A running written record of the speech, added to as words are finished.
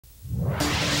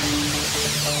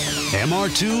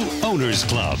MR2 Owners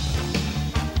Club.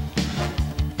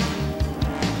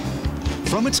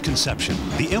 From its conception,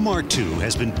 the MR2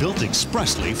 has been built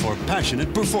expressly for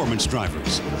passionate performance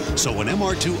drivers. So when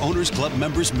MR2 Owners Club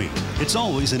members meet, it's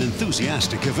always an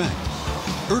enthusiastic event.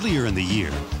 Earlier in the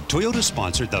year, Toyota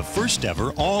sponsored the first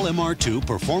ever all MR2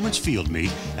 performance field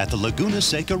meet at the Laguna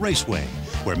Seca Raceway,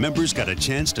 where members got a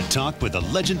chance to talk with the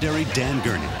legendary Dan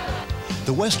Gurney.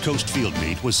 The West Coast field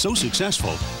meet was so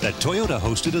successful that Toyota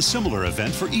hosted a similar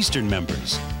event for Eastern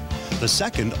members. The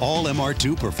second all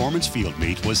MR2 performance field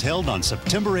meet was held on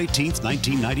September 18,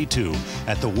 1992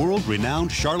 at the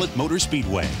world-renowned Charlotte Motor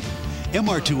Speedway.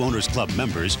 MR2 Owners Club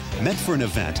members met for an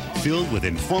event filled with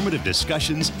informative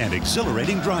discussions and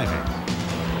exhilarating driving.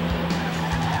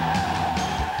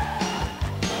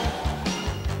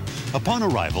 Upon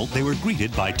arrival, they were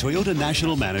greeted by Toyota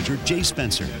National Manager Jay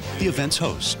Spencer, the event's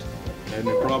host. And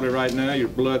probably right now your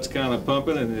blood's kind of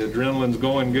pumping and the adrenaline's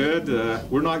going good.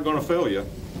 We're not going to fail you.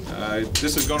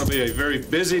 This is going to be a very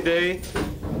busy day.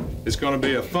 It's going to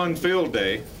be a fun-filled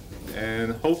day.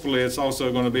 And hopefully it's also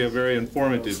going to be a very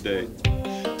informative day.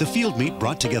 The field meet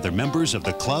brought together members of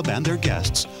the club and their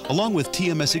guests, along with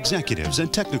TMS executives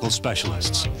and technical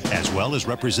specialists, as well as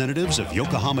representatives of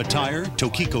Yokohama Tire,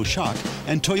 Tokiko Shock,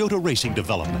 and Toyota Racing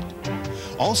Development.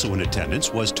 Also in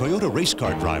attendance was Toyota race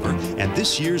car driver and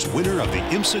this year's winner of the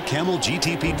IMSA Camel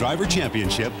GTP Driver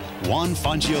Championship, Juan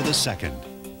Fangio II.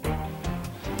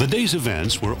 The day's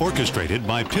events were orchestrated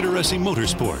by Pitteresi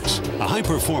Motorsports, a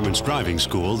high-performance driving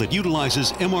school that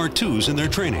utilizes MR2s in their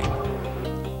training.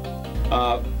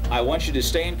 I want you to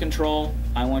stay in control.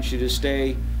 I want you to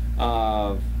stay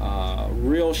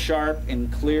real sharp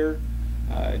and clear.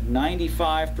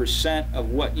 95% of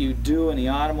what you do in the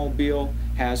automobile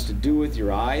has to do with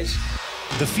your eyes.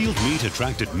 The field meet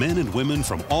attracted men and women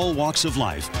from all walks of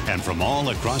life and from all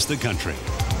across the country.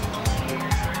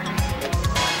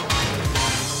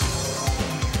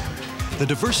 The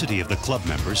diversity of the club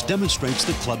members demonstrates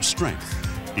the club's strength.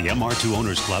 The MR2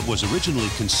 Owners Club was originally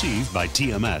conceived by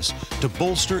TMS to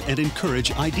bolster and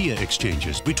encourage idea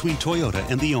exchanges between Toyota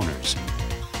and the owners.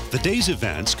 The day's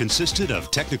events consisted of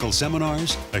technical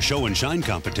seminars, a show and shine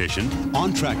competition,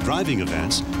 on-track driving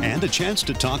events, and a chance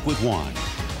to talk with Juan.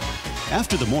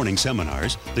 After the morning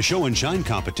seminars, the show and shine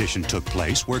competition took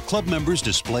place where club members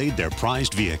displayed their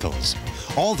prized vehicles.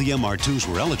 All the MR2s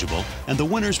were eligible, and the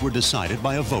winners were decided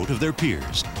by a vote of their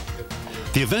peers.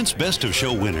 The event's best of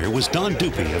show winner was Don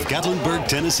Dupe of Gatlinburg,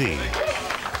 Tennessee.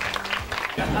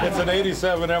 It's an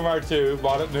 87 MR2,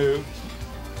 bought it new.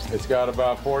 It's got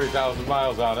about 40,000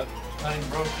 miles on it.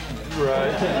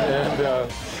 Right. And,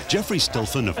 Jeffrey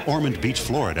Stilfen of Ormond Beach,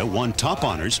 Florida won top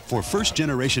honors for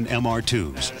first-generation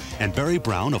MR2s, and Barry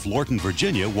Brown of Lorton,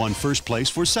 Virginia won first place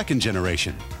for second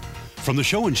generation. From the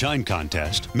show and shine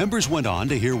contest, members went on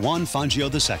to hear Juan Fangio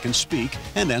II speak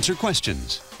and answer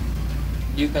questions.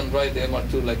 You can ride the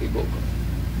MR2 like a go-kart.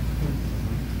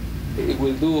 It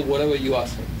will do whatever you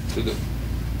ask it to do.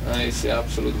 It's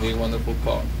absolutely wonderful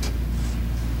car.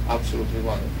 Absolutely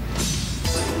wonderful.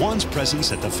 Juan's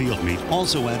presence at the field meet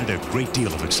also added a great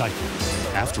deal of excitement.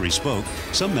 After he spoke,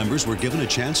 some members were given a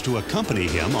chance to accompany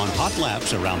him on hot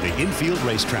laps around the infield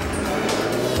racetrack.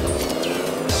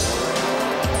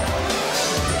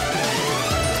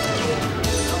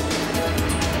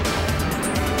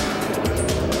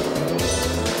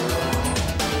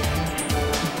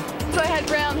 So I had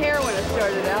brown hair when I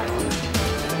started out.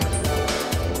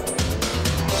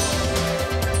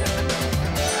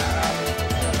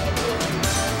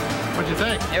 What'd you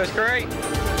think? It was great.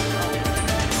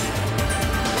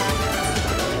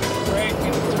 Great,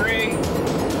 3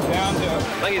 down to. I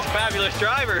think he's a fabulous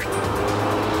driver.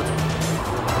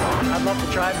 I'd love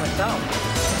to try it myself.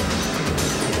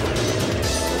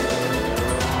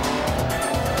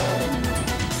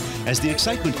 As the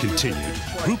excitement continued,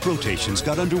 group rotations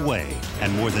got underway,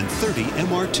 and more than 30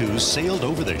 MR2s sailed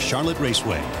over the Charlotte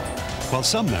Raceway. While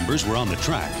some members were on the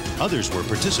track, others were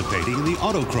participating in the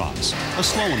autocross, a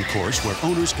slalom course where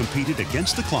owners competed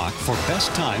against the clock for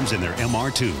best times in their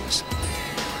MR2s.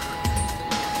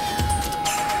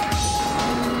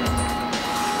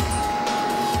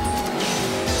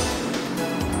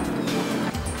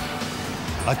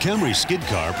 A Camry skid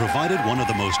car provided one of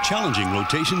the most challenging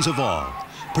rotations of all.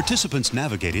 Participants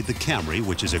navigated the Camry,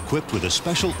 which is equipped with a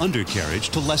special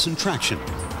undercarriage to lessen traction.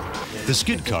 The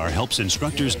skid car helps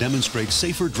instructors demonstrate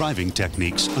safer driving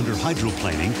techniques under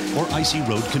hydroplaning or icy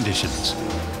road conditions.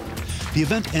 The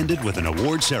event ended with an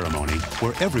award ceremony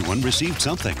where everyone received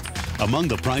something. Among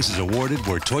the prizes awarded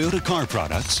were Toyota car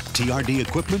products, TRD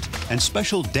equipment, and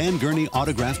special Dan Gurney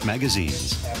autographed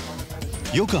magazines.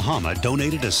 Yokohama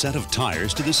donated a set of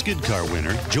tires to the skid car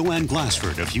winner, Joanne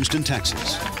Glassford of Houston,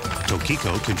 Texas.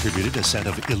 Tokiko contributed a set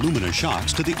of Illumina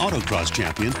shocks to the autocross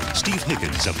champion, Steve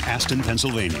Higgins of Aston,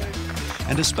 Pennsylvania.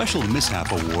 And a special mishap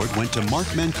award went to Mark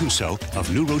Mancuso of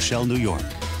New Rochelle, New York.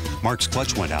 Mark's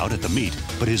clutch went out at the meet,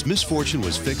 but his misfortune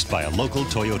was fixed by a local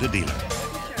Toyota dealer.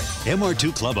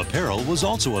 MR2 Club apparel was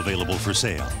also available for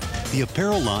sale. The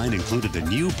apparel line included the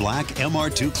new black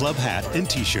MR2 Club hat and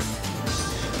t-shirt.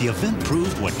 The event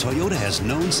proved what Toyota has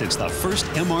known since the first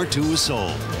MR2 was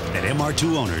sold, that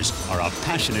MR2 owners are a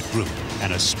passionate group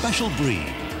and a special breed.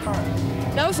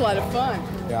 That was a lot of fun.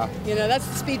 Yeah. You know, that's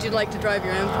the speed you'd like to drive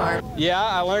your own car. Yeah,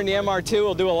 I learned the MR2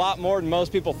 will do a lot more than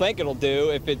most people think it'll do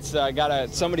if it's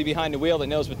got somebody behind the wheel that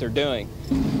knows what they're doing.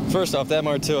 First off, the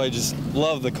MR2, I just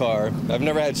love the car. I've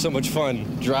never had so much fun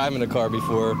driving a car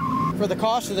before. For the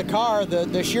cost of the car,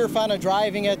 the sheer fun of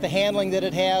driving it, the handling that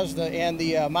it has, and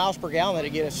the miles per gallon that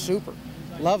it gets is super.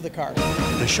 Love the car.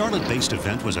 The Charlotte-based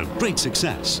event was a great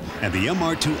success, and the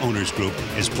MR2 Owners Group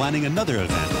is planning another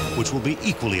event which will be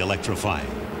equally electrifying.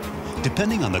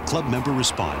 Depending on the club member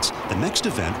response, the next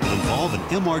event will involve an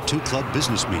MR2 Club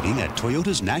business meeting at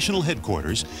Toyota's national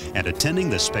headquarters and attending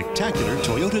the spectacular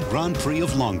Toyota Grand Prix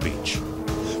of Long Beach.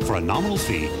 For a nominal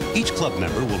fee, each club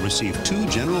member will receive 2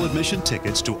 general admission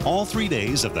tickets to all 3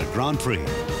 days of the Grand Prix.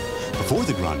 Before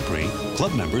the Grand Prix,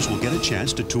 club members will get a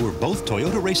chance to tour both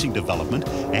Toyota Racing Development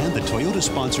and the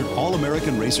Toyota-sponsored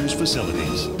All-American Racers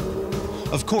facilities.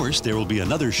 Of course, there will be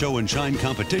another show and shine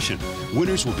competition.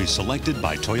 Winners will be selected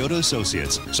by Toyota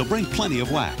Associates, so bring plenty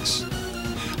of wax.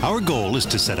 Our goal is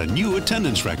to set a new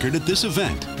attendance record at this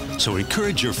event, so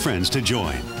encourage your friends to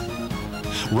join.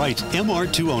 Write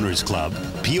MR2 Owners Club,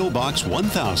 P.O. Box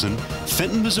 1000,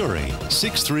 Fenton, Missouri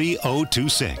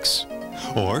 63026.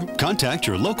 Or contact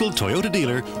your local Toyota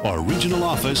dealer or regional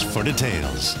office for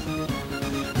details.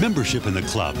 Membership in the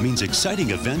club means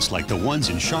exciting events like the ones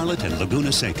in Charlotte and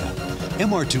Laguna Seca.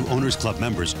 MR2 Owners Club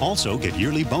members also get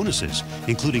yearly bonuses,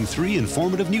 including 3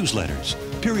 informative newsletters,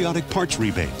 periodic parts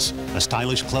rebates, a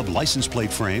stylish club license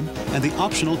plate frame, and the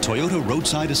optional Toyota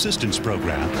Roadside Assistance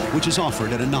Program, which is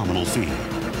offered at a nominal fee.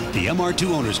 The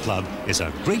MR2 Owners Club is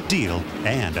a great deal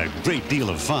and a great deal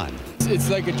of fun. It's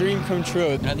like a dream come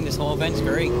true. I think this whole event's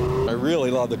great. I really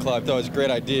love the club. I thought it was a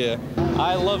great idea.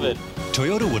 I love it.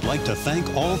 Toyota would like to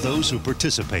thank all those who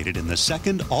participated in the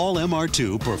second All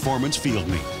MR2 Performance Field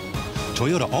Meet.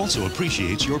 Toyota also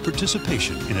appreciates your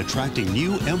participation in attracting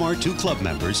new MR2 Club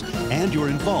members and your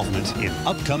involvement in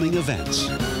upcoming events.